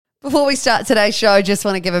Before we start today's show, just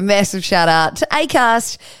want to give a massive shout out to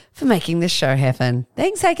Acast for making this show happen.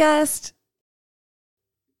 Thanks, Acast.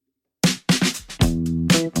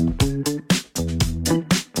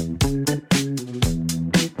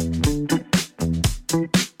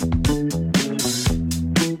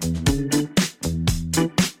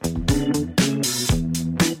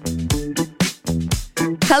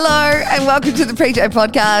 Hello and welcome to the PJ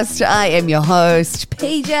Podcast. I am your host,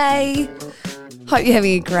 PJ. Hope you're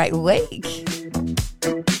having a great week.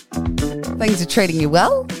 Things are treating you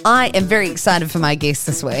well. I am very excited for my guest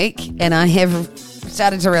this week, and I have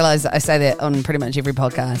started to realise that I say that on pretty much every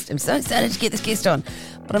podcast. I'm so excited to get this guest on,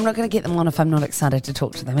 but I'm not going to get them on if I'm not excited to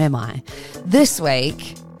talk to them, am I? This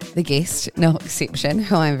week, the guest, no exception,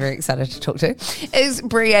 who I'm very excited to talk to, is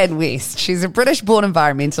Brianne West. She's a British-born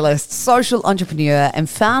environmentalist, social entrepreneur, and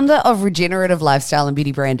founder of regenerative lifestyle and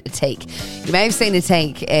beauty brand Atique. You may have seen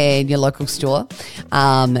Atique in your local store,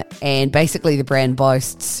 and basically the brand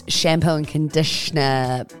boasts shampoo and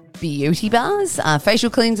conditioner beauty bars, facial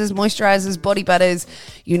cleansers, moisturizers, body butters,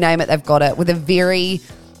 you name it, they've got it, with a very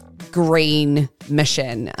green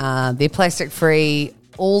mission. They're plastic-free,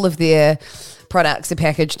 all of their products are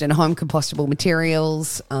packaged in home compostable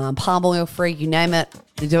materials, palm oil free, you name it.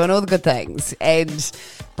 They're doing all the good things. And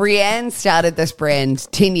Brianne started this brand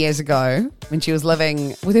 10 years ago when she was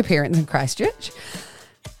living with her parents in Christchurch.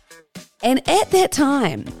 And at that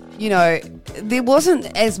time, you know, there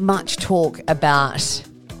wasn't as much talk about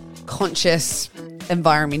conscious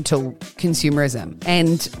environmental consumerism.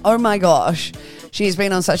 And oh my gosh, she's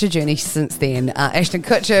been on such a journey since then. Ashton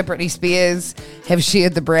Kutcher, Britney Spears have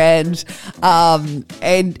shared the brand.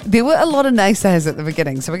 And there were a lot of naysayers at the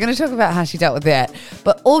beginning. So we're going to talk about how she dealt with that.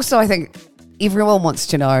 But also I think everyone wants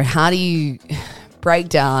to know, how do you break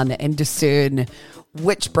down and discern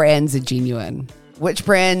which brands are genuine? Which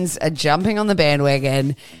brands are jumping on the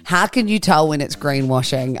bandwagon? How can you tell when it's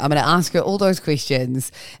greenwashing? I'm going to ask her all those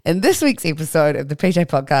questions in this week's episode of the PJ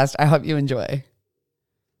Podcast. I hope you enjoy.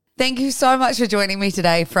 Thank you so much for joining me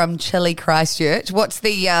today from chilly Christchurch. What's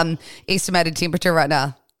the estimated temperature right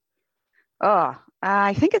now? Oh,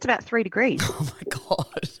 I think it's about 3 degrees. Oh, my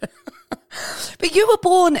God. But you were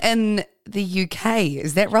born in the UK,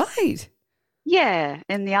 is that right? Yeah,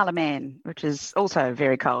 in the Isle of Man, which is also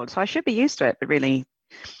very cold. So I should be used to it, but really,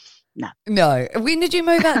 no. No. When did you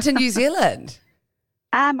move out to New Zealand?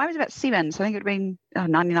 I was about 7, so I think it would have been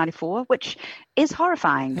 1994, which is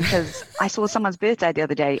horrifying because I saw someone's birthday the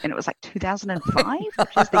other day and it was like 2005,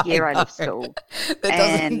 which is the year I left school. That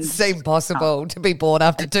doesn't seem possible to be born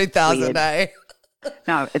after 2000, eh?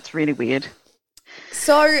 No, it's really weird.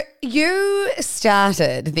 So you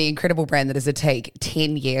started the incredible brand that is Atique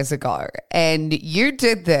 10 years ago, and you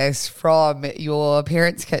did this from your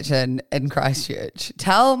parents' kitchen in Christchurch.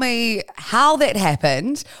 Tell me how that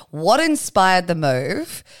happened, what inspired the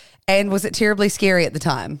move, and was it terribly scary at the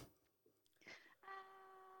time?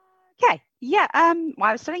 Okay, yeah. Well,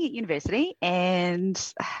 I was studying at university, and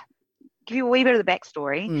give you a wee bit of the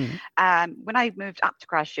backstory. When I moved up to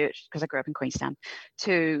Christchurch, because I grew up in Queenstown,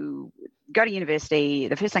 to go to university,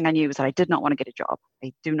 the first thing I knew was that I did not want to get a job.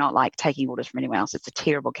 I do not like taking orders from anyone else. It's a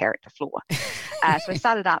terrible character flaw. So I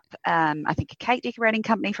started up, I think, a cake decorating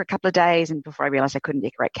company for a couple of days. And before I realized I couldn't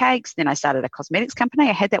decorate cakes, then I started a cosmetics company.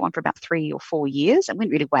 I had that one for about 3 or 4 years. It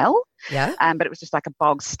went really well. Yeah. But it was just like a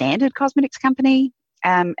bog standard cosmetics company.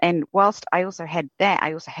 And whilst I also had that,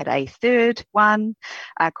 I also had a third one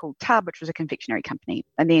called Tub, which was a confectionery company.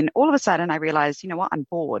 And then all of a sudden I realized, you know what, I'm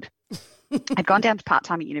bored. I'd gone down to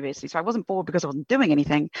part-time at university, so I wasn't bored because I wasn't doing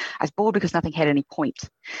anything. I was bored because nothing had any point.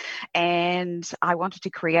 And I wanted to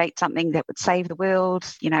create something that would save the world.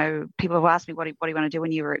 You know, people have asked me, what do you want to do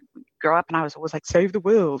when you grow up? And I was always like, save the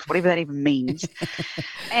world, whatever that even means.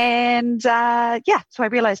 And so I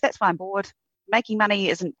realized that's why I'm bored. Making money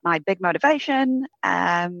isn't my big motivation.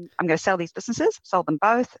 I'm going to sell these businesses, sold them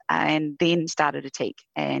both, and then started Atique.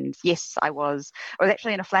 And yes, I was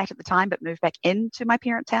actually in a flat at the time, but moved back into my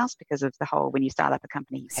parents' house because of the whole, when you start up a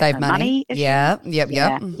company, you save have no money issue. Yeah, yep.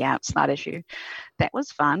 Yeah, it's not issue. That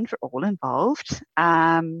was fun for all involved.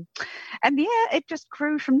 And it just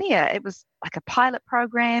grew from there. It was like a pilot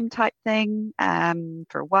program type thing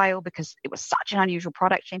for a while because it was such an unusual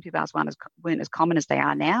product. Shampoo bars weren't as common as they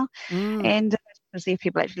are now. And to see if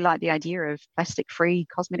people actually like the idea of plastic-free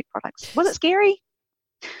cosmetic products. Was it scary?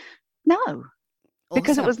 No,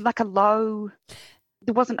 because it was like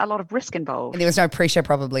there wasn't a lot of risk involved. And there was no pressure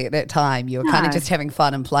probably at that time. You were kind of just having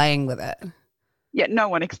fun and playing with it. Yeah, no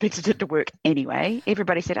one expected it to work anyway.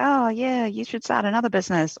 Everybody said, oh, yeah, you should start another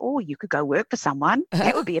business, or you could go work for someone.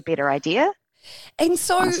 That would be a better idea. And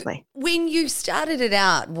so honestly. when you started it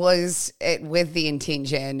out, was it with the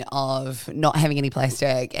intention of not having any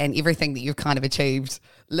plastic and everything that you've kind of achieved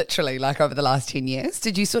literally like over the last 10 years?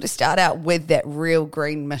 Did you sort of start out with that real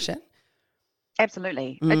green mission?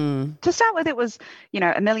 Absolutely. To start with, it was,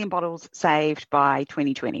 1 million bottles saved by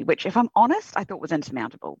 2020, which, if I'm honest, I thought was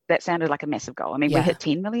insurmountable. That sounded like a massive goal. I mean, we hit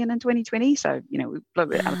 10 million in 2020, so, we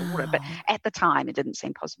blew it out of the water. But at the time, it didn't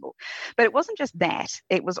seem possible. But it wasn't just that.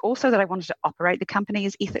 It was also that I wanted to operate the company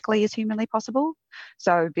as ethically as humanly possible.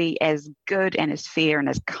 So be as good and as fair and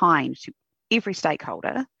as kind to every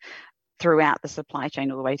stakeholder throughout the supply chain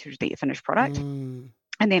all the way through to the finished product.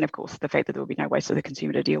 And then, of course, the fact that there would be no waste for the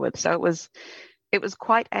consumer to deal with. So it was it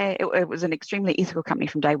was an extremely ethical company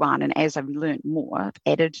from day one. And as I've learned more, I've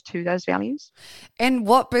added to those values. And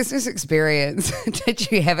what business experience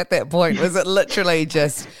did you have at that point? Was it literally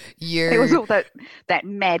just you? It was all that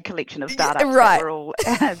mad collection of startups right. that were all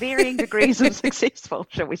varying degrees of successful,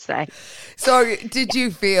 shall we say. So did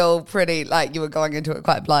you feel pretty like you were going into it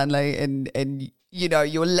quite blindly and you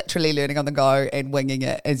were literally learning on the go and winging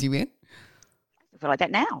it as you went? I feel like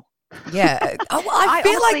that now. Yeah. I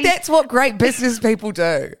feel honestly, like that's what great business people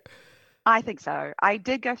do. I think so. I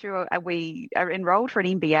did go through we enrolled for an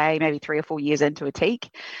MBA maybe 3 or 4 years into a teak.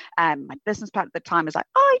 My business partner at the time was like,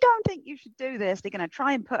 I don't think you should do this. They're going to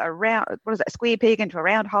try and put a square peg into a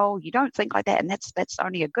round hole. You don't think like that. And that's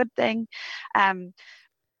only a good thing.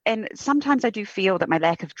 And sometimes I do feel that my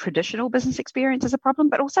lack of traditional business experience is a problem,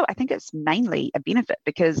 but also I think it's mainly a benefit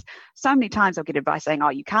because so many times I'll get advice saying, oh,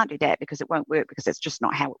 you can't do that because it won't work because it's just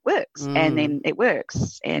not how it works. And then it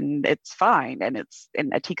works and it's fine. And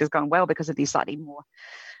a tech has gone well because of these slightly more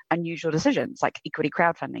unusual decisions like equity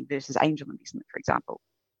crowdfunding versus angel investment, for example.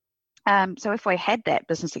 So if I had that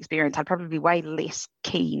business experience, I'd probably be way less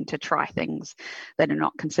keen to try things that are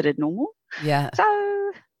not considered normal. Yeah. So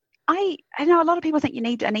I know a lot of people think you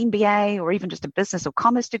need an MBA or even just a business or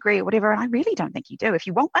commerce degree or whatever, and I really don't think you do. If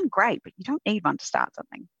you want one, great, but you don't need one to start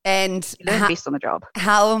something. And you learn best on the job.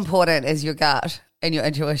 How important is your gut and your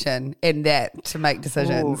intuition in that to make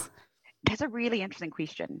decisions? Ooh, that's a really interesting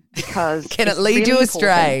question because can it lead you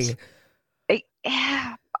astray?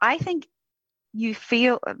 I think you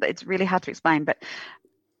feel it's really hard to explain, but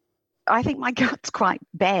I think my gut's quite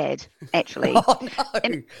bad, actually. Oh, no.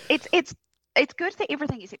 And it's good for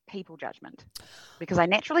everything except people judgment because I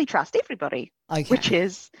naturally trust everybody, which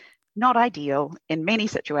is not ideal in many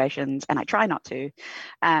situations, and I try not to.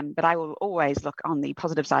 But I will always look on the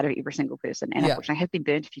positive side of every single person. And unfortunately, I have been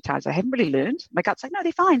burnt a few times. I haven't really learned. My gut's like, no,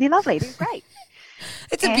 they're fine. They're lovely. They're great.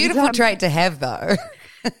 It's a beautiful trait to have, though.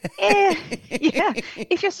 Yeah.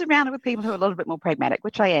 If you're surrounded with people who are a little bit more pragmatic,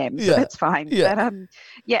 which I am, so that's fine. Yeah.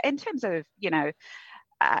 But in terms of,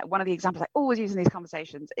 one of the examples I always use in these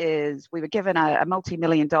conversations is we were given a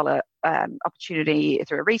multi-million-dollar opportunity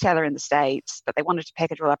through a retailer in the States, but they wanted to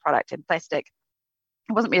package all our product in plastic.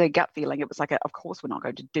 It wasn't really a gut feeling. It was like, of course, we're not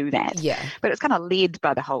going to do that. Yeah. But it's kind of led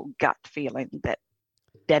by the whole gut feeling that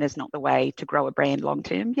is not the way to grow a brand long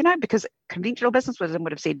term, because conventional business wisdom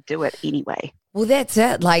would have said do it anyway. Well, that's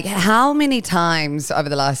it. Like, how many times over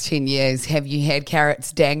the last 10 years have you had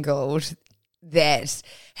carrots dangled that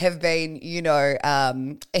have been,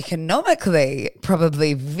 economically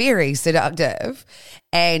probably very seductive,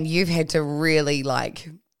 and you've had to really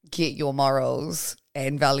get your morals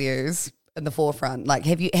and values in the forefront? Like,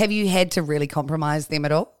 have you had to really compromise them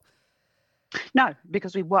at all? No,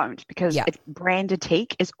 because we won't, because branded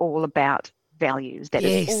tech is all about values. That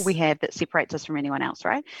is all we have that separates us from anyone else,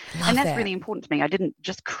 right? And that's really important to me. I didn't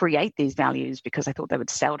just create these values because I thought they would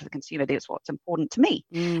sell to the consumer. That's what's important to me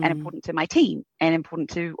and important to my team and important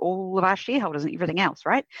to all of our shareholders and everything else,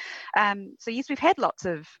 right? So yes, we've had lots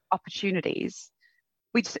of opportunities.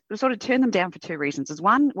 We sort of turn them down for two reasons. Is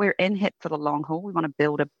one, we're in it for the long haul. We want to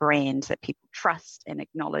build a brand that people trust and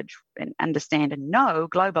acknowledge and understand and know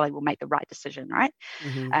globally will make the right decision, right?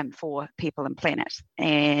 For people and planet.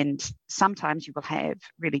 And sometimes you will have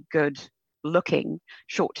really good looking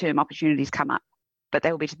short-term opportunities come up, but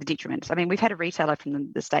they will be to the detriment. I mean, we've had a retailer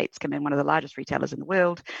from the States come in, one of the largest retailers in the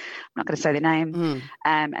world. I'm not going to say their name.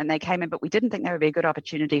 And they came in, but we didn't think they would be a good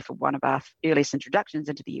opportunity for one of our earliest introductions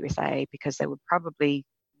into the USA because they would probably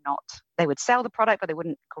they would sell the product, but they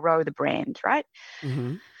wouldn't grow the brand, right?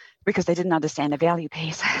 Because they didn't understand the value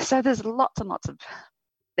piece. So there's lots and lots of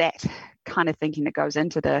that kind of thinking that goes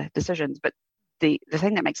into the decisions. But the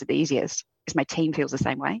thing that makes it the easiest is my team feels the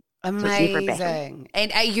same way. Amazing.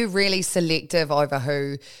 And are you really selective over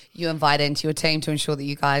who you invite into your team to ensure that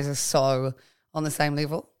you guys are so on the same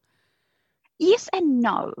level? Yes and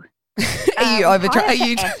no. Are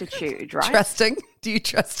you attitude, right? trusting? Do you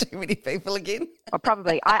trust too many people again? Well,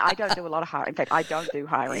 probably. I don't do a lot of hiring. In fact, I don't do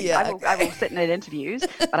hiring. Yeah, I will sit in at interviews,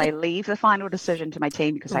 but I leave the final decision to my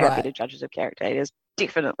team because they are better judges of character. It is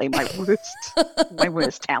definitely my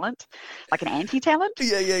worst talent, like an anti-talent.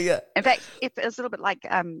 Yeah. In fact, it's a little bit like,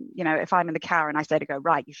 if I'm in the car and I say to go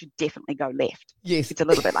right, you should definitely go left. Yes. It's a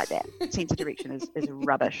little bit like that. Sense of direction is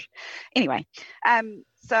rubbish. Anyway,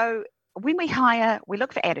 so when we hire, we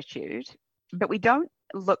look for attitude, but we don't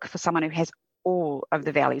look for someone who has all of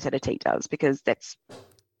the values that a T does, because it's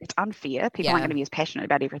unfair. People aren't going to be as passionate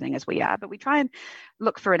about everything as we are, but we try and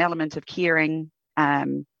look for an element of caring.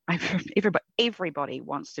 Everybody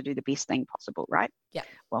wants to do the best thing possible, right? Yeah.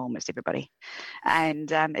 Well, almost everybody.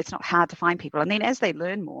 And it's not hard to find people. And then as they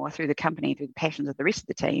learn more through the company, through the passions of the rest of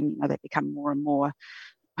the team, they become more and more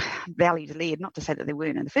values led. Not to say that they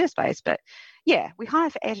weren't in the first place, but yeah, we hire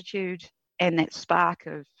for attitude and that spark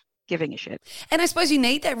of giving a shit. And I suppose you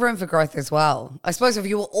need that room for growth as well. I suppose if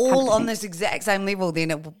you were all 100%. on this exact same level,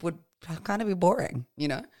 then it would kind of be boring,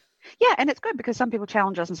 Yeah, and it's good because some people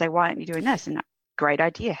challenge us and say, why aren't you doing this? And great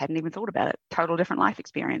idea, hadn't even thought about it. Total different life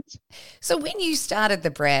experience. So when you started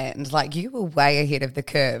the brand, like, you were way ahead of the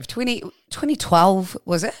curve. 2012,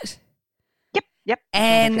 was it? Yep.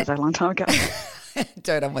 And that feels a long time ago.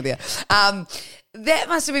 Dude, I'm with you. That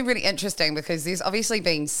must have been really interesting because there's obviously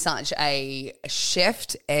been such a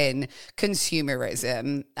shift in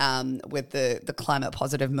consumerism with the climate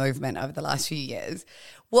positive movement over the last few years.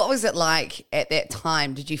 What was it like at that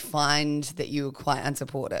time? Did you find that you were quite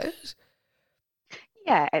unsupported?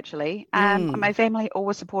 Yeah, actually. My family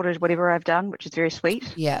always supported whatever I've done, which is very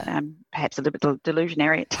sweet. Yeah. Perhaps a little bit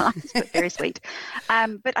delusionary at times, but very sweet.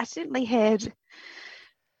 But I certainly had...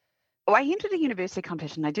 Well, I entered a university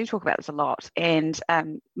competition. I do talk about this a lot. And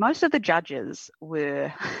most of the judges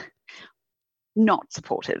were not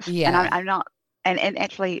supportive. Yeah. And I'm not... And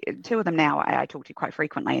actually, two of them now I talk to quite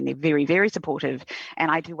frequently, and they're very, very supportive. And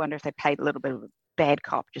I do wonder if they paid a little bit of a bad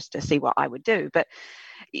cop just to see what I would do. But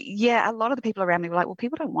yeah, a lot of the people around me were like, well,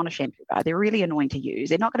 people don't want a shampoo bar. They're really annoying to use.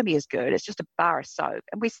 They're not going to be as good. It's just a bar of soap.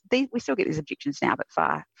 And we still get these objections now, but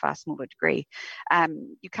far, far smaller degree.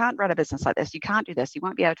 You can't run a business like this. You can't do this. You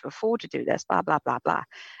won't be able to afford to do this, blah, blah, blah, blah.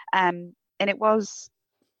 And it was,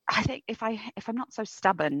 I think if I'm not so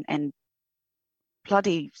stubborn and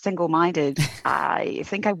bloody single-minded, I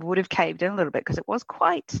think I would have caved in a little bit, because it was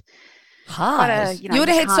quite hard. You would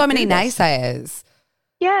have had so many naysayers.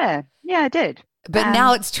 Yeah, I did. But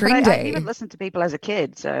now it's trendy. I never listened to people as a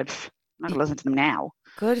kid, so I'm not going to listen to them now.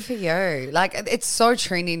 Good for you. Like, it's so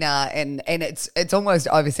trendy now, and it's almost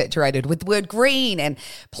oversaturated with the word green and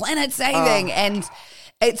planet saving, and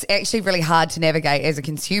it's actually really hard to navigate as a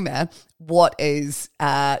consumer what is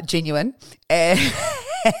genuine and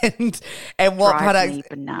what products.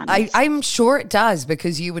 I'm sure it does,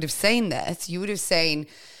 because you would have seen this. You would have seen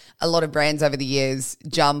a lot of brands over the years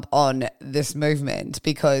jump on this movement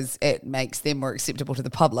because it makes them more acceptable to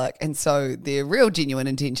the public. And so their real genuine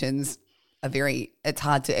intentions are it's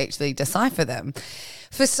hard to actually decipher them.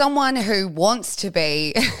 For someone who wants to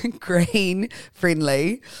be green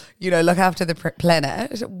friendly, look after the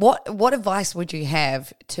planet, what advice would you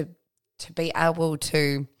have to be able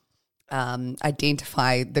to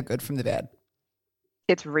identify the good from the bad?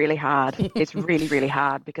 It's really hard. It's really, really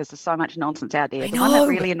hard, because there's so much nonsense out there. The one that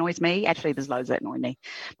really annoys me, actually there's loads that annoy me.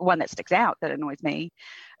 The one that sticks out that annoys me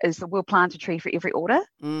is that we'll plant a tree for every order.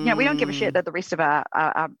 We don't give a shit that the rest of our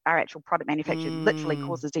actual product manufacture literally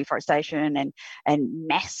causes deforestation and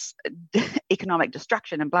mass economic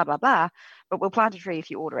destruction and blah, blah, blah. But we'll plant a tree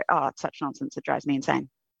if you order it. Oh, it's such nonsense. It drives me insane.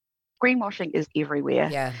 Greenwashing is everywhere.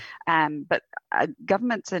 Yeah. But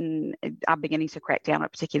governments are beginning to crack down on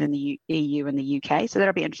it, particularly in the EU and the UK. So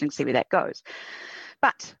that'll be interesting to see where that goes.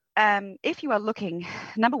 But if you are looking,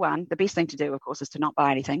 number one, the best thing to do, of course, is to not buy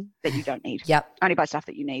anything that you don't need. Yep. Only buy stuff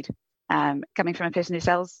that you need. Coming from a person who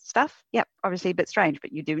sells stuff, obviously a bit strange,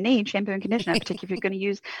 but you do need shampoo and conditioner, particularly if you're going to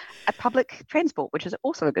use a public transport, which is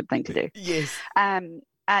also a good thing to do. Yes.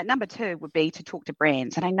 Number two would be to talk to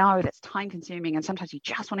brands. And I know that's time consuming, and sometimes you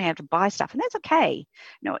just want to have to buy stuff, and that's okay.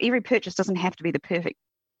 Every purchase doesn't have to be the perfect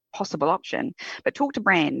possible option, but talk to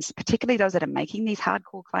brands, particularly those that are making these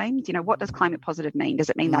hardcore claims. What does climate positive mean? Does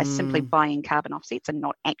it mean they're simply buying carbon offsets and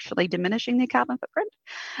not actually diminishing their carbon footprint?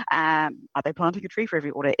 Are they planting a tree for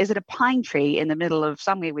every order? Is it a pine tree in the middle of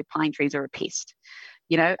somewhere where pine trees are a pest?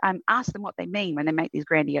 Ask them what they mean when they make these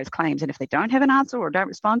grandiose claims. And if they don't have an answer or don't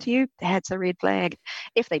respond to you, that's a red flag.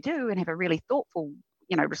 If they do and have a really thoughtful,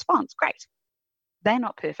 response, great. They're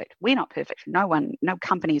not perfect. We're not perfect. No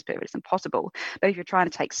company is perfect. It's impossible. But if you're trying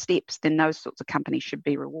to take steps, then those sorts of companies should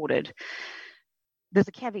be rewarded. there's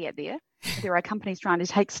a caveat there. There are companies trying to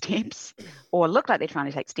take steps or look like they're trying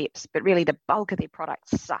to take steps, but really the bulk of their product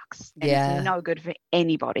sucks and it's no good for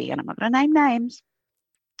anybody. And I'm not going to name names,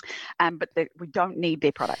 but we don't need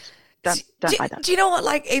their product. Don't buy that. Do you know what?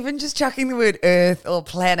 Like even just chucking the word earth or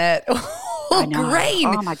planet or green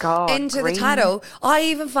oh my God, into green. the title, I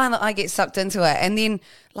even find that I get sucked into it. And then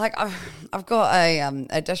like I've got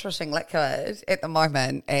a dishwashing liquid at the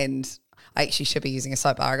moment, and I actually should be using a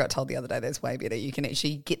soap bar. I got told the other day that's way better. You can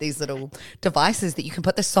actually get these little devices that you can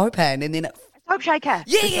put the soap in, and then it soap shaker.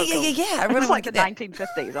 Yeah. I really it's like the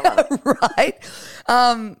 1950s. I love it. Right.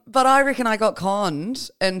 But I reckon I got conned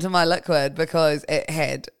into my liquid because it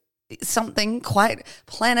had something quite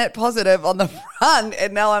planet positive on the front,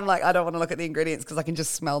 and now I'm like, I don't want to look at the ingredients because I can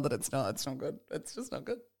just smell that it's not good. It's just not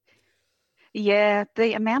good. Yeah,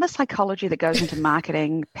 the amount of psychology that goes into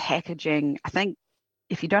marketing, packaging, I think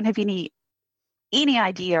if you don't have any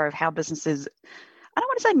idea of how businesses, I don't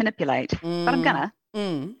want to say manipulate, but I'm gonna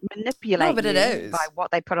manipulate but it is by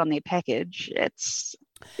what they put on their package. It's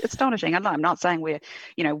astonishing. I'm not saying we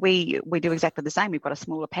do exactly the same. We've got a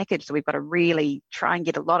smaller package, so we've got to really try and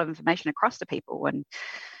get a lot of information across to people, and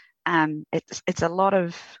it's a lot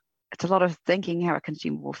of thinking how a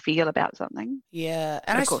consumer will feel about something. Yeah,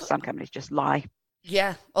 and of course, some companies just lie.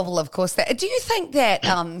 Yeah, well, of course. Do you think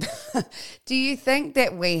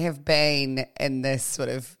that we have been in this sort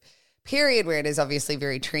of period where it is obviously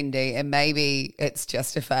very trendy, and maybe it's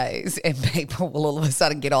just a phase, and people will all of a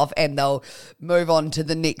sudden get off and they'll move on to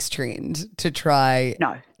the next trend to try?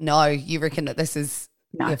 No, you reckon that this is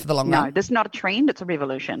for the long run? No, this is not a trend; it's a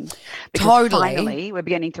revolution. Because totally. Finally, we're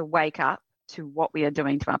beginning to wake up to what we are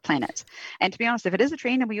doing to our planet. And to be honest, if it is a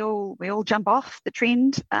trend and we all jump off the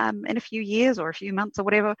trend in a few years or a few months or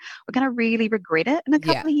whatever, we're going to really regret it in a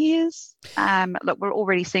couple of years. Look, we're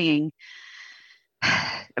already seeing.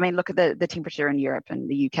 I mean, look at the temperature in Europe and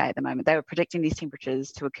the UK at the moment. They were predicting these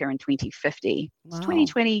temperatures to occur in 2050. Wow. It's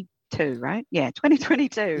 2022, right? Yeah,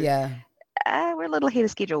 2022. Yeah. We're a little ahead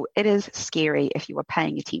of schedule. It is scary if you are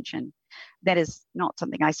paying attention. That is not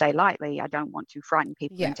something I say lightly. I don't want to frighten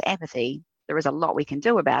people into apathy. There is a lot we can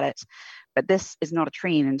do about it. But this is not a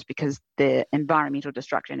trend because the environmental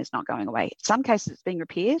destruction is not going away. In some cases it's being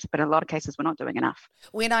repaired, but in a lot of cases we're not doing enough.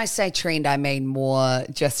 When I say trend, I mean more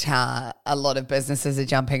just how a lot of businesses are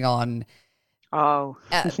jumping on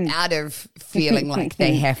out of feeling like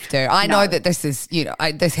they have to. I know that this is,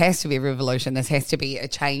 this has to be a revolution. This has to be a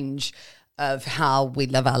change of how we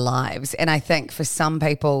live our lives. And I think for some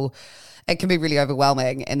people it can be really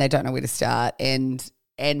overwhelming and they don't know where to start. And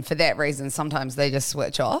for that reason, sometimes they just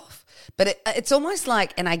switch off. But it's almost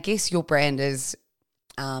like, and I guess your brand is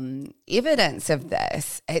evidence of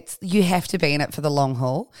this. You have to be in it for the long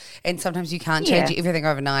haul, and sometimes you can't change everything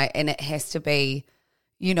overnight, and it has to be,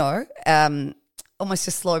 almost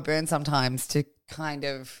a slow burn sometimes to kind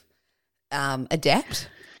of adapt.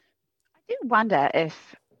 I do wonder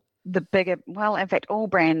if in fact, all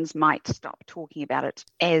brands might stop talking about it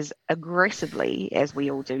as aggressively as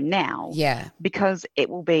we all do now. Yeah. Because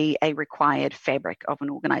it will be a required fabric of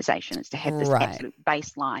an organization is to have this absolute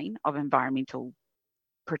baseline of environmental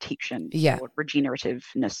protection or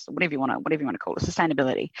regenerativeness, whatever you want to call it,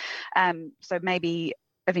 sustainability. So maybe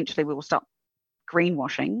eventually we will stop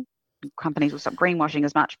greenwashing. Companies will stop greenwashing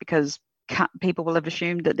as much because people will have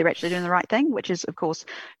assumed that they're actually doing the right thing, which is, of course,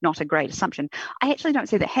 not a great assumption. I actually don't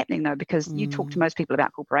see that happening, though, because you talk to most people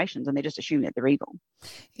about corporations and they just assume that they're evil.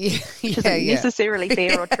 Which isn't necessarily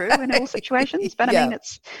fair or true in all situations, but I mean,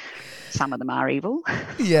 some of them are evil.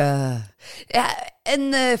 Yeah.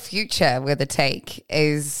 In the future, where the take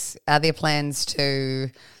is, are there plans to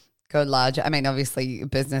go larger? I mean, obviously,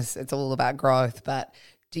 business, it's all about growth, but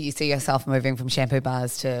do you see yourself moving from shampoo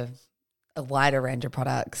bars to a wider range of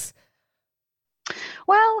products?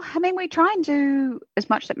 Well, I mean, we try and do as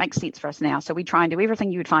much that makes sense for us now. So we try and do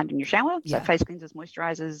everything you would find in your shower. So face cleansers,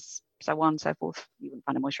 moisturizers, so on and so forth. You wouldn't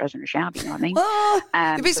find a moisturizer in your shower, but you know what I mean. Oh,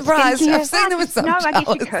 you'd be surprised. I've seen them with some showers. I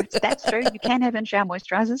guess you could. That's true. You can have in-shower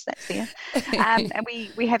moisturizers. That's fair. And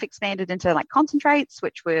we have expanded into like concentrates,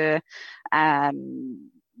 which were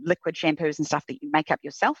liquid shampoos and stuff that you make up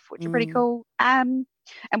yourself, which are pretty cool. And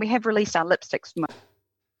we have released our lipsticks.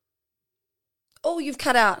 Oh, you've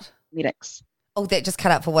cut out. Cosmetics. Oh, that just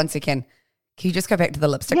cut out for 1 second. Can you just go back to the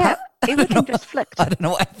lipstick part? Everything just flicked. I don't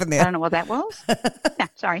know what happened there. I don't know what that was. No,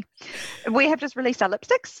 sorry. We have just released our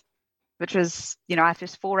lipsticks. which was, our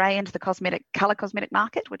first foray into the color cosmetic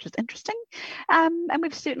market, which is interesting. And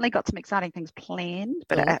we've certainly got some exciting things planned,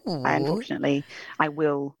 but unfortunately, I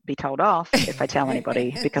will be told off if I tell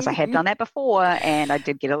anybody because I have done that before and I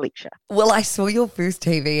did get a lecture. Well, I saw your first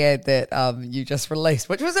TV ad that you just released,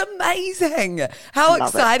 which was amazing. How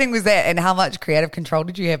exciting was that, and how much creative control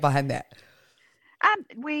did you have behind that?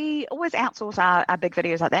 We always outsource our big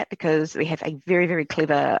videos like that because we have a very, very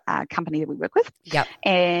clever company that we work with. Yep.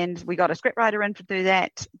 And we got a scriptwriter in to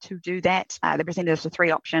do that. They presented us with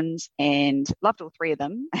 3 options and loved all 3 of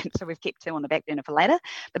them. And so we've kept 2 on the back burner for later.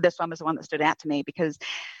 But this one was the one that stood out to me because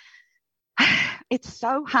it's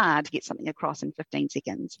so hard to get something across in 15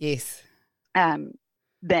 seconds. Yes.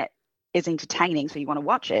 That is entertaining, so you want to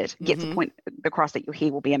watch it, gets the point across that your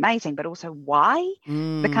hair will be amazing, but also why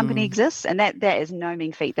the company exists. And that is no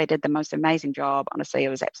mean feat. They did the most amazing job. Honestly, I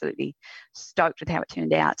was absolutely stoked with how it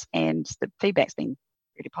turned out, and the feedback's been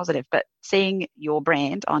really positive. But seeing your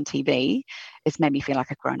brand on TV has made me feel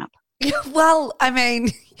like a grown-up. Well, I mean,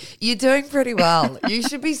 you're doing pretty well. You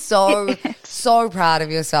should be so proud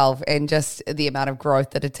of yourself and just the amount of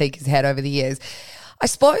growth that Atik has had over the years. I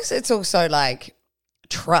suppose it's also like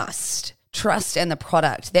trust in the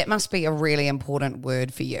product. That must be a really important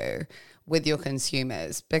word for you with your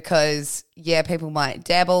consumers because, people might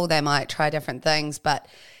dabble, they might try different things, but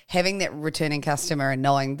having that returning customer and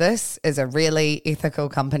knowing this is a really ethical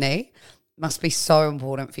company must be so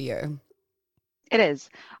important for you. It is.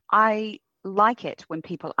 I like it when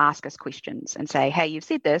people ask us questions and say, hey, you've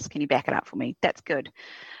said this, can you back it up for me? That's good.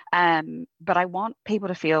 But I want people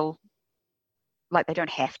to feel like they don't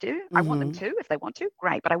have to. I want them to if they want to,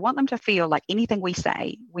 great. But I want them to feel like anything we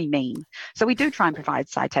say, we mean. So we do try and provide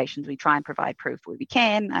citations. We try and provide proof where we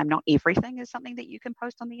can. Not everything is something that you can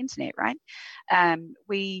post on the internet, right? To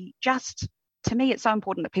me, it's so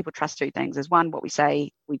important that people trust 2 things. Is 1, what we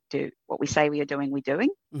say we do, what we say we are doing, we're doing.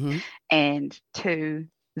 And 2,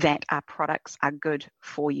 that our products are good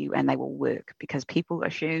for you and they will work, because people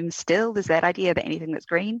assume still there's that idea that anything that's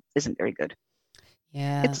green isn't very good.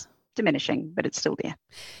 Yeah. It's diminishing, but it's still there.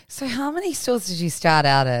 So how many stores did you start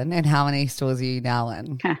out in and how many stores are you now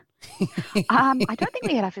in? I don't think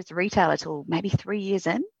we had our first retailer till maybe 3 years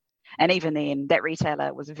in. And even then, that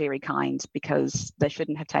retailer was very kind because they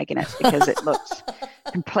shouldn't have taken it because it looked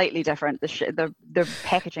completely different. The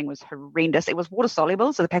packaging was horrendous. It was water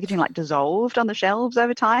soluble, so the packaging dissolved on the shelves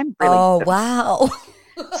over time. Really, wow.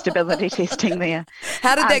 Stability testing there.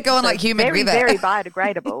 How did that go on humid weather? Very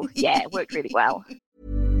biodegradable. Yeah, it worked really well.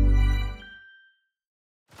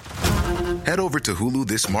 Head over to Hulu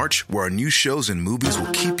this March, where our new shows and movies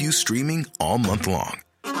will keep you streaming all month long.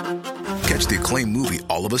 Catch the acclaimed movie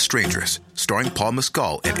All of Us Strangers, starring Paul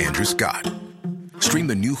Mescal and Andrew Scott. Stream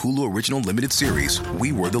the new Hulu original limited series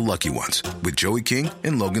We Were the Lucky Ones with Joey King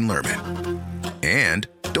and Logan Lerman. And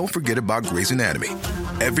don't forget about Grey's Anatomy.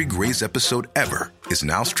 Every Grey's episode ever is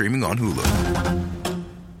now streaming on Hulu.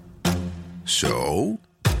 So,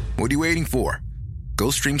 what are you waiting for? Go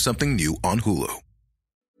stream something new on Hulu.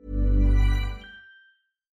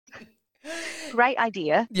 Great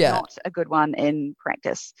idea, not a good one in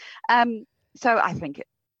practice. So I think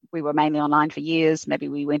we were mainly online for years. Maybe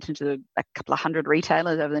we went into a couple of hundred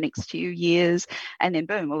retailers over the next few years, and then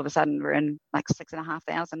boom, all of a sudden we're in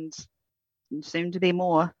 6,500, soon to be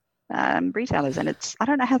more retailers. And I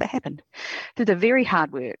don't know how that happened. Through the very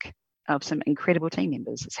hard work of some incredible team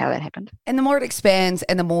members, is how that happened. And the more it expands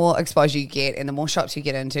and the more exposure you get and the more shops you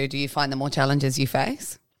get into, do you find the more challenges you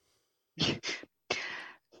face?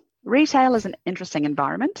 Retail is an interesting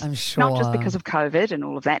environment. I'm sure. Not just because of COVID and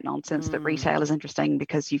all of that nonsense, but retail is interesting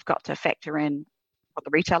because you've got to factor in what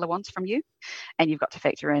the retailer wants from you, and you've got to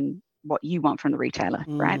factor in what you want from the retailer,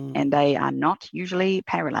 right? And they are not usually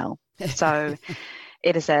parallel. So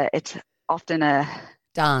it's often a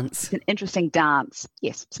dance. It's an interesting dance.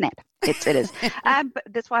 Yes, snap. It is. But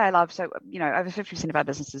that's why I love, over 50% of our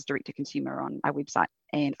business is direct to consumer on our website.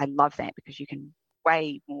 And I love that because you can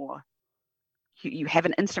way more. You have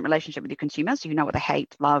an instant relationship with your consumers. You know what they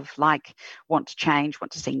hate, love, like, want to change,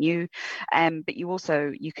 want to see new. But you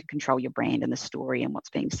can control your brand and the story and what's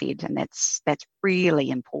being said. And that's really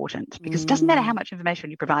important because it doesn't matter how much information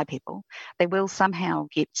you provide people, they will somehow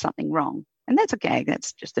get something wrong. And that's okay.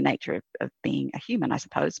 That's just the nature of being a human, I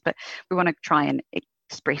suppose. But we want to try and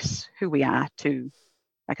express who we are to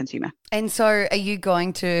a consumer. And so are you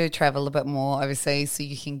going to travel a bit more overseas so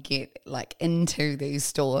you can get into these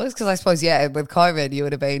stores? Because I suppose, with COVID, you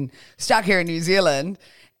would have been stuck here in New Zealand,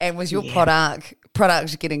 and was your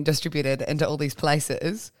product getting distributed into all these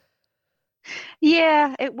places?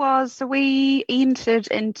 Yeah, it was. So we entered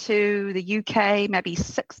into the UK maybe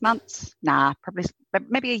 6 months, probably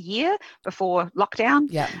maybe a year before lockdown.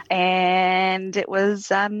 Yeah. And it was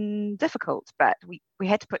difficult, but we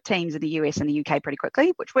had to put teams in the US and the UK pretty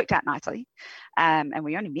quickly, which worked out nicely. And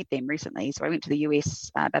we only met them recently. So I went to the US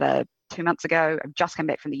about 2 months ago. I've just come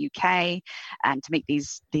back from the UK to meet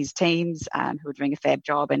these teams who are doing a fab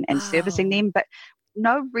job and servicing them. But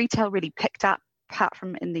no retail really picked up apart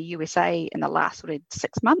from in the USA in the last sort of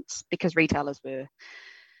 6 months, because retailers were,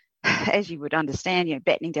 as you would understand,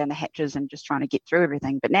 battening down the hatches and just trying to get through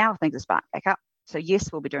everything. But now things are sparked back up. So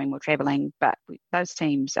yes, we'll be doing more traveling, but those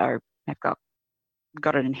teams have got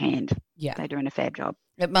it in hand. Yeah. They're doing a fab job.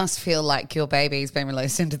 It must feel like your baby's been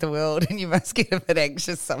released into the world and you must get a bit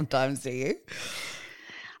anxious sometimes, do you?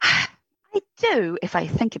 I do if I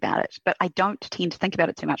think about it, but I don't tend to think about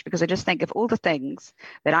it too much because I just think of all the things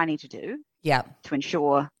that I need to do to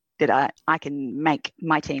ensure that I can make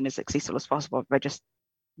my team as successful as possible by just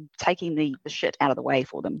taking the shit out of the way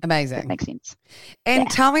for them. Amazing. That makes sense. And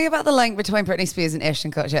tell me about the link between Britney Spears and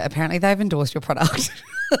Ashton Kutcher. Apparently they've endorsed your product.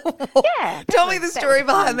 Yeah. Tell me the story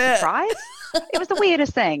behind that. Surprise. It was the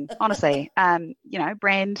weirdest thing, honestly.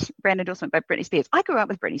 Brand endorsement by Britney Spears. I grew up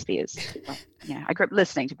with Britney Spears. I grew up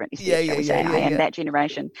listening to Britney Spears. I am that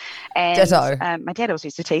generation. And my dad always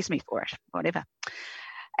used to tease me for it, whatever.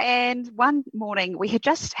 And one morning we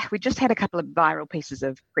just had a couple of viral pieces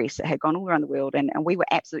of press that had gone all around the world, and we were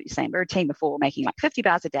absolutely the same. We were a team of 4 making like 50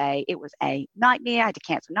 bars a day. It was a nightmare. I had to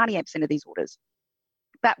cancel 98% of these orders.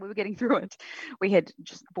 But we were getting through it. We had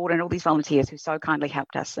just brought in all these volunteers who so kindly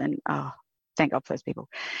helped us, and thank God for those people.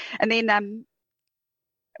 And then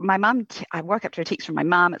my mum, I woke up to a text from my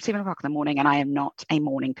mum at 7 o'clock in the morning, and I am not a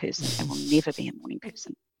morning person. I will never be a morning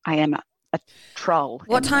person. I am a troll.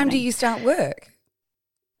 What time do you start work?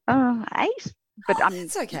 8. But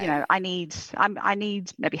that's okay. I need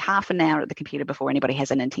maybe half an hour at the computer before anybody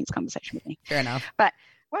has an intense conversation with me. Fair enough. But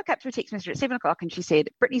woke up to a text message at 7 o'clock and she said,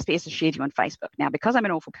 Britney Spears has shared you on Facebook. Now, because I'm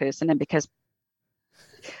an awful person and because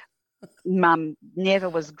Mum never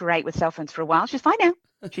was great with cell phones for a while, she's fine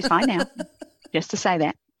now. Just to say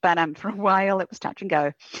that. But for a while it was touch and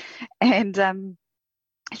go. And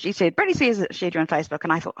she said, Britney Spears has shared you on Facebook.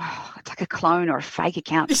 And I thought, it's like a clone or a fake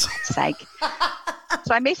account, for God's sake.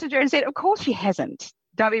 So I messaged her and said, of course she hasn't.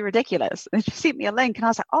 Don't be ridiculous. And she sent me a link and I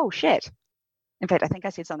was like, oh, shit. In fact, I think I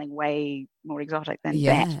said something way more exotic than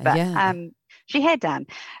that. But she had done.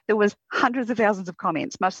 There was hundreds of thousands of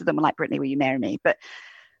comments. Most of them were like, Britney, will you marry me? But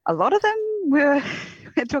a lot of them were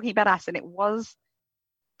talking about us. And it was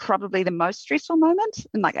probably the most stressful moment,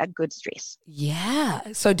 and like a good stress. Yeah.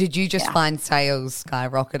 So did you just find sales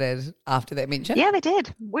skyrocketed after that mention? Yeah, they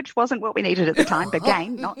did, which wasn't what we needed at the time. But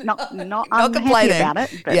again, not complaining about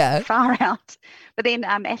it, but far out. But then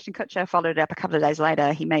Ashton Kutcher followed it up a couple of days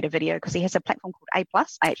later. He made a video because he has a platform called A+.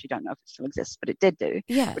 I actually don't know if it still exists, but it did do.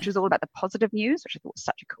 Yeah. Which was all about the positive news, which I thought was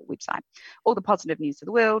such a cool website. All the positive news to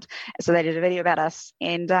the world. So they did a video about us,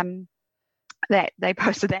 and that they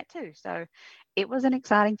posted that too. So it was an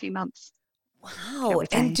exciting few months. Wow.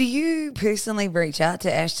 And do you personally reach out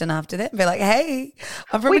to Ashton after that and be like, hey,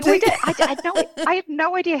 I'm from we did. I have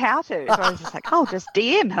no idea how to. So I was just like, just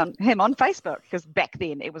DM him on Facebook, because back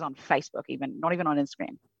then it was on Facebook, not even on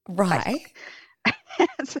Instagram. Right.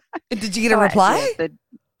 So, did you get a reply?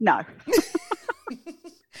 No.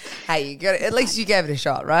 Hey, at least you gave it a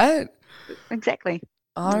shot, right? Exactly.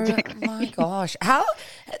 Oh my gosh.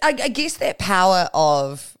 I guess that power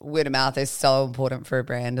of word of mouth is so important for a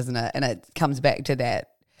brand, isn't it? And it comes back to that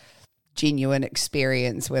genuine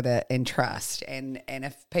experience with it and trust. And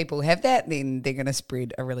if people have that, then they're going to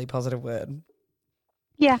spread a really positive word.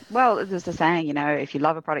 Yeah, well, there's the saying, if you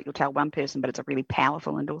love a product, you'll tell one person, but it's a really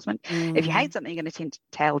powerful endorsement. If you hate something, you're going to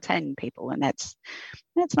tell 10 people, and that's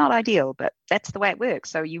not ideal, but that's the way it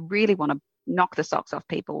works. So you really want to knock the socks off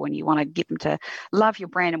people, and you want to get them to love your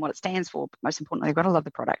brand and what it stands for. But most importantly, they've got to love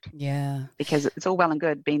the product. Yeah. Because it's all well and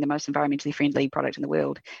good being the most environmentally friendly product in the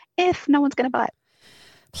world if no one's going to buy it.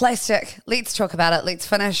 Plastic. Let's talk about it. Let's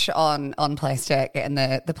finish on plastic and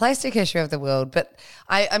the plastic issue of the world. But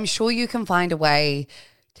I'm sure you can find a way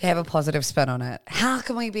to have a positive spin on it. How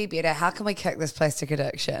can we be better? How can we kick this plastic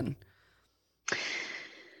addiction?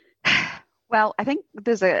 Well, I think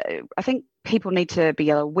people need to be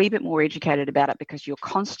a wee bit more educated about it, because you're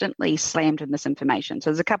constantly slammed with misinformation. So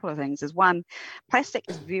there's a couple of things. There's one, plastic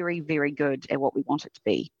is very, very good at what we want it to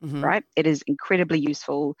be, right? It is incredibly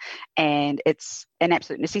useful, and it's an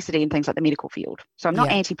absolute necessity in things like the medical field. So I'm not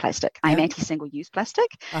anti-plastic. I'm anti-single-use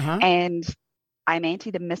plastic, and I'm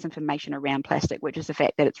anti the misinformation around plastic, which is the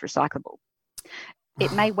fact that it's recyclable.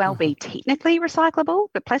 It may well be technically recyclable,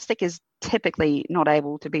 but plastic is typically not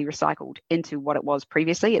able to be recycled into what it was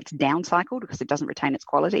previously. It's downcycled because it doesn't retain its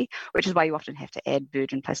quality, which is why you often have to add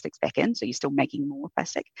virgin plastics back in. So you're still making more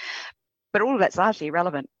plastic. But all of that's largely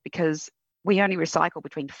irrelevant because we only recycle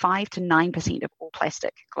between 5 to 9% of all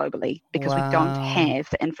plastic globally because we don't have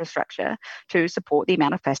the infrastructure to support the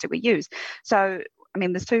amount of plastic we use. So, I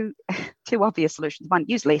mean, there's two obvious solutions. One,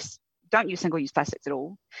 use less. Don't use single-use plastics at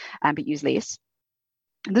all, but use less.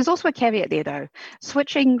 There's also a caveat there, though.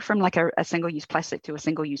 Switching from like a single-use plastic to a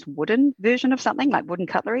single-use wooden version of something like wooden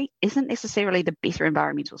cutlery isn't necessarily the better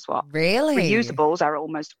environmental swap. Really? Reusables are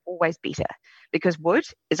almost always better because wood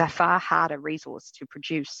is a far harder resource to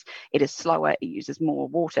produce. It is slower. It uses more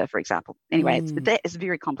water, for example. Anyway, that is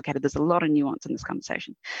very complicated. There's a lot of nuance in this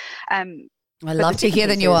conversation. I love to hear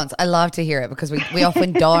the nuance. I love to hear it because we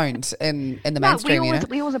often don't in the mainstream.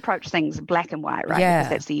 We always approach things black and white, right? Yeah. Because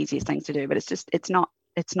that's the easiest things to do. But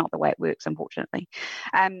it's not the way it works, unfortunately.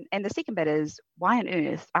 And the second bit is, why on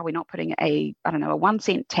earth are we not putting a 1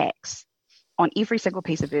 cent tax on every single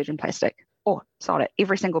piece of virgin plastic, or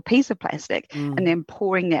every single piece of plastic, and then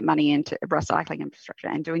pouring that money into recycling infrastructure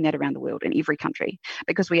and doing that around the world in every country?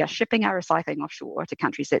 Because we are shipping our recycling offshore to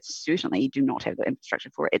countries that certainly do not have the infrastructure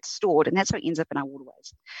for it. It's stored, and that's what ends up in our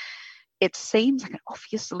waterways. It seems like an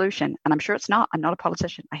obvious solution, and I'm sure it's not. I'm not a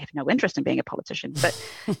politician. I have no interest in being a politician, but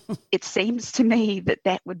it seems to me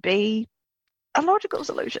that would be a logical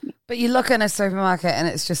solution. But you look in a supermarket and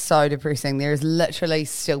it's just so depressing. There is literally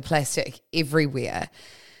still plastic everywhere.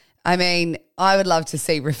 I mean, I would love to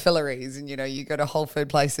see refilleries and, you go to whole food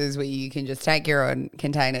places where you can just take your own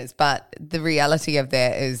containers. But the reality of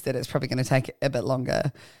that is that it's probably going to take a bit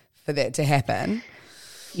longer for that to happen.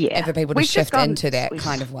 Yeah. And for people to shift into that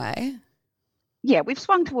kind of way. Yeah, we've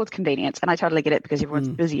swung towards convenience, and I totally get it because everyone's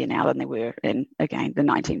busier now than they were in, again, the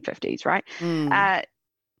 1950s, right?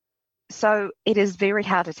 So it is very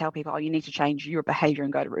hard to tell people, you need to change your behaviour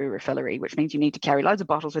and go to a refillery, which means you need to carry loads of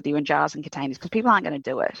bottles with you in jars and containers because people aren't going to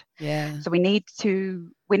do it. Yeah. So we need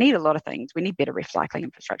a lot of things. We need better recycling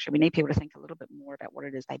infrastructure. We need people to think a little bit more about what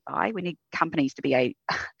it is they buy. We need companies to be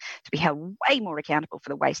held way more accountable for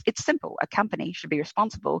the waste. It's simple. A company should be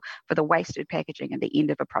responsible for the wasted packaging at the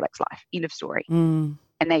end of a product's life. End of story. And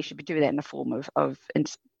they should do that in the form of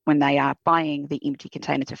when they are buying the empty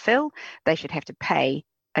container to fill, they should have to pay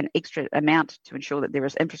an extra amount to ensure that there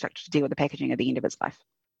is infrastructure to deal with the packaging at the end of its life.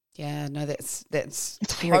 Yeah, no, that's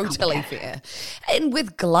totally fair. And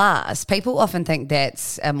with glass, people often think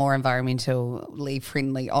that's a more environmentally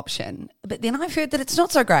friendly option. But then I've heard that it's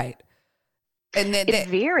not so great. And it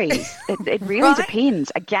varies. It really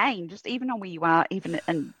depends. Again, just even on where you are, even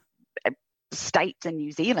in states in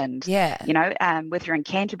New Zealand, whether you're in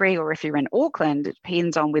Canterbury or if you're in Auckland, it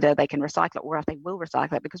depends on whether they can recycle it or if they will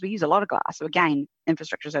recycle it, because we use a lot of glass. So again,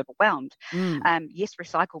 infrastructure is overwhelmed. Yes,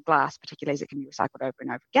 recycled glass, particularly as it can be recycled over and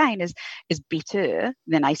over again, is better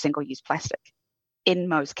than a single-use plastic in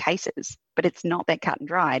most cases, but it's not that cut and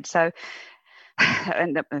dried. So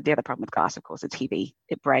and the other problem with glass, of course, it's heavy.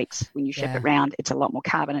 It breaks when you ship it around. It's a lot more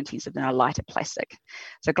carbon intensive than a lighter plastic.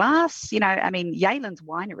 So glass, Yalen's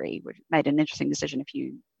winery made an interesting decision a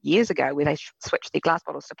few years ago where they switched their glass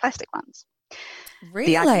bottles to plastic ones.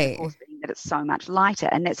 Really? The argument, of course, being that it's so much lighter,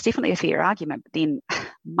 and that's definitely a fair argument. But then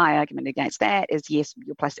my argument against that is, yes,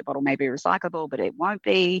 your plastic bottle may be recyclable, but it won't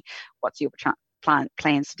be. What's your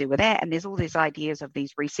plans to do with that? And there's all these ideas of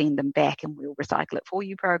these resend them back and we'll recycle it for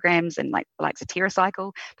you programs, and like a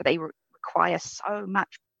TerraCycle, but they require so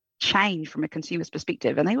much change from a consumer's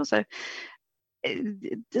perspective, and they also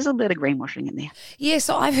there's a bit of greenwashing in there. Yeah,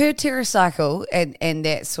 so I've heard TerraCycle and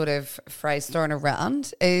that sort of phrase thrown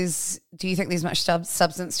around. Do you think there's much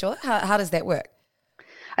substance to it? How does that work?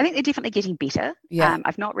 I think they're definitely getting better. Yeah.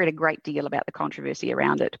 I've not read a great deal about the controversy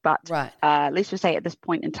around it, but let's just say at this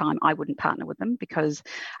point in time, I wouldn't partner with them because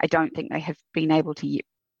I don't think they have been able to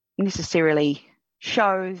necessarily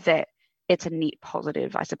show that it's a net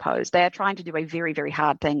positive, I suppose. They are trying to do a very, very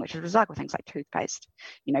hard thing, which is recycle things like toothpaste.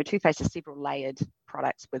 Toothpaste is several layered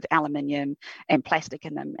products with aluminium and plastic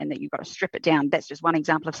in them, and that you've got to strip it down. That's just one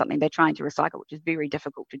example of something they're trying to recycle, which is very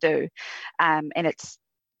difficult to do. And it's,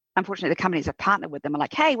 unfortunately, the companies that partner with them are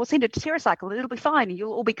like, hey, we'll send it to TerraCycle, it'll be fine, and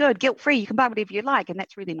you'll all be good, guilt-free, you can buy whatever you like. And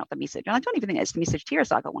that's really not the message. And I don't even think that's the message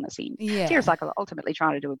TerraCycle want to send. Yeah. TerraCycle are ultimately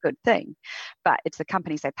trying to do a good thing, but it's the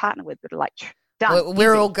companies they partner with that are like, done.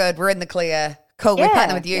 We're all good. We're in the clear. Cool. We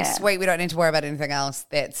partner with you. Yeah. Sweet. We don't need to worry about anything else.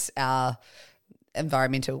 That's our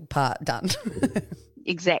environmental part done.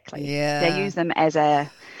 Exactly. Yeah. They use them as an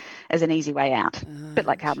easy way out, a bit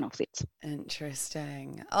like carbon offsets.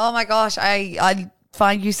 Interesting. Oh my gosh, I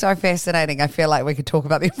find you so fascinating. I feel like we could talk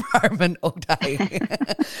about the environment all day.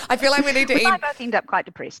 I feel like we need to We might both end up quite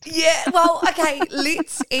depressed. Yeah, well, okay,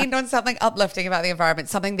 let's end on something uplifting about the environment,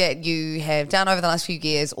 something that you have done over the last few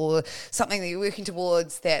years or something that you're working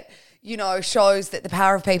towards that, you know, shows that the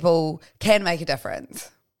power of people can make a difference.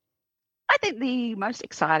 I think the most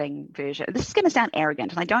exciting version, this is going to sound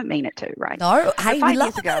arrogant, and I don't mean it to, right? No, hey, we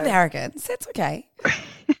love a ago, bit of arrogance. That's okay.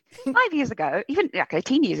 5 years ago, even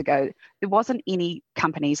 10 years ago, there wasn't any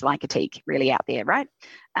companies like Atik really out there, right?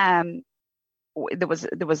 There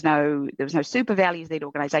was no super values led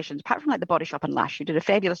organisations apart from like the Body Shop and Lush, who did a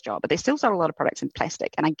fabulous job, but they still sold a lot of products in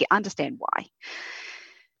plastic, and I understand why.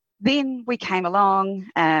 Then we came along,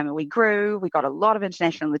 we grew, we got a lot of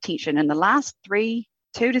international attention. In the last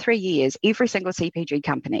 2 to 3 years, every single CPG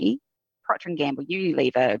company, Procter & Gamble,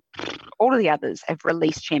 Unilever, all of the others have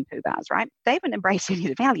released shampoo bars, right? They haven't embraced any of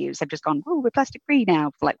the values. They've just gone, we're plastic free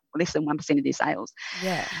now for like less than 1% of their sales.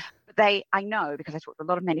 Yeah. But I know because I talked to a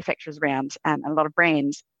lot of manufacturers around and a lot of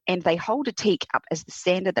brands, and they hold Atik up as the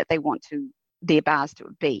standard that they want their bars to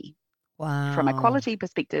be. Wow. From a quality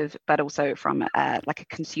perspective, but also from like a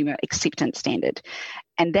consumer acceptance standard.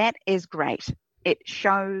 And that is great. It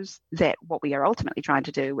shows that what we are ultimately trying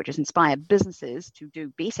to do, which is inspire businesses to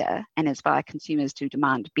do better and inspire consumers to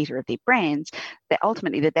demand better of their brands, that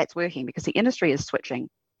ultimately that's working because the industry is switching.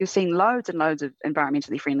 You've seen loads and loads of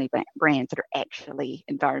environmentally friendly brands that are actually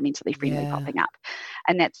environmentally friendly popping up.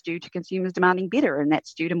 And that's due to consumers demanding better, and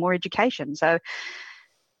that's due to more education. So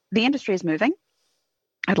the industry is moving.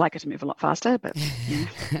 I'd like it to move a lot faster, but you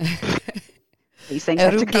know. These things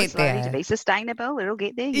have to go slowly to be sustainable. It'll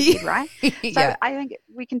get there, you did, right? So I think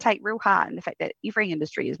we can take real heart in the fact that every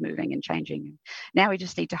industry is moving and changing. Now we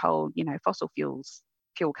just need to hold, fossil fuel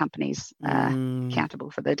companies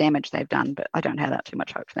accountable for the damage they've done. But I don't have that too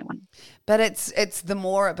much hope for that one. But it's the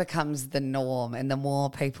more it becomes the norm and the more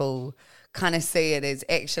people kind of see it as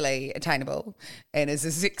actually attainable and as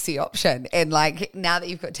a sexy option. And like now that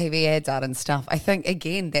you've got TV ads out and stuff, I think,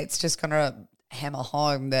 again, that's just going to hammer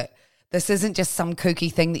home that this isn't just some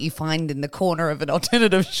kooky thing that you find in the corner of an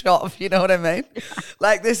alternative shop. You know what I mean?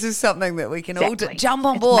 Like this is something that we can all jump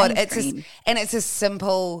on board. It's a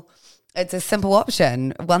simple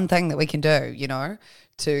option. One thing that we can do,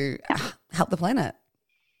 to help the planet.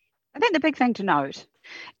 I think the big thing to note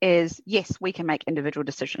is, yes, we can make individual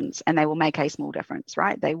decisions and they will make a small difference,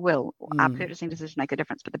 right? They will. Our purchasing decisions make a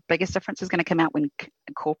difference, but the biggest difference is going to come out when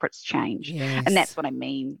corporates change. Yes. And that's what I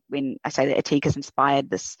mean when I say that Atik has inspired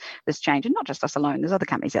this change, and not just us alone. There's other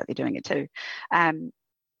companies out there doing it too.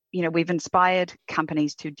 We've inspired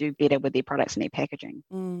companies to do better with their products and their packaging.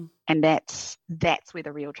 And that's where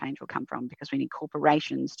the real change will come from, because we need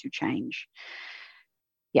corporations to change.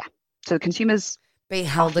 Yeah. So the consumers be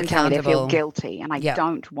held accountable. They feel guilty, and I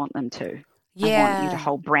don't want them to. I want you to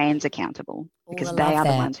hold brands accountable because they are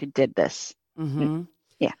the ones who did this. Mm-hmm.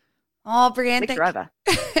 Yeah. Oh, Brianne,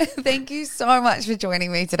 thank you so much for joining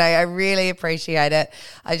me today. I really appreciate it.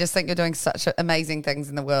 I just think you're doing such amazing things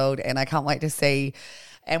in the world, and I can't wait to see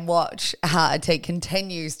and watch how Atik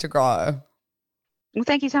continues to grow. Well,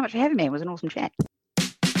 thank you so much for having me. It was an awesome chat.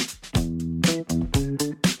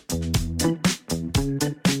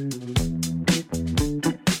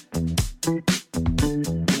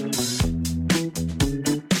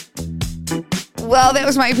 Well, that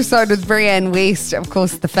was my episode with Brianne West, of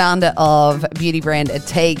course, the founder of beauty brand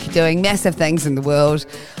Atik, doing massive things in the world.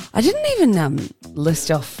 I didn't even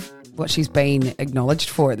list off what she's been acknowledged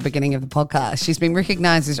for at the beginning of the podcast. She's been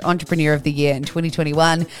recognised as Entrepreneur of the Year in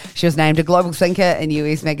 2021. She was named a Global Thinker in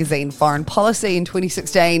US magazine Foreign Policy in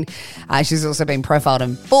 2016. She's also been profiled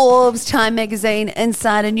in Forbes, Time magazine,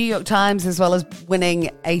 Insider, New York Times, as well as winning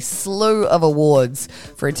a slew of awards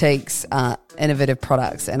for Atik's innovative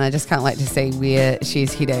products. And I just can't wait to see where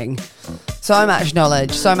she's heading. So much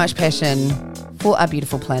knowledge, so much passion for our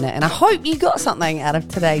beautiful planet. And I hope you got something out of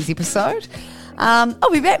today's episode. I'll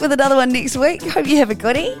be back with another one next week. Hope you have a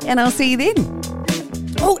goodie, and I'll see you then.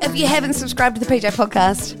 Oh, if you haven't subscribed to the PJ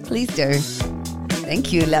Podcast, please do.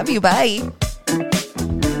 Thank you. Love you. Bye.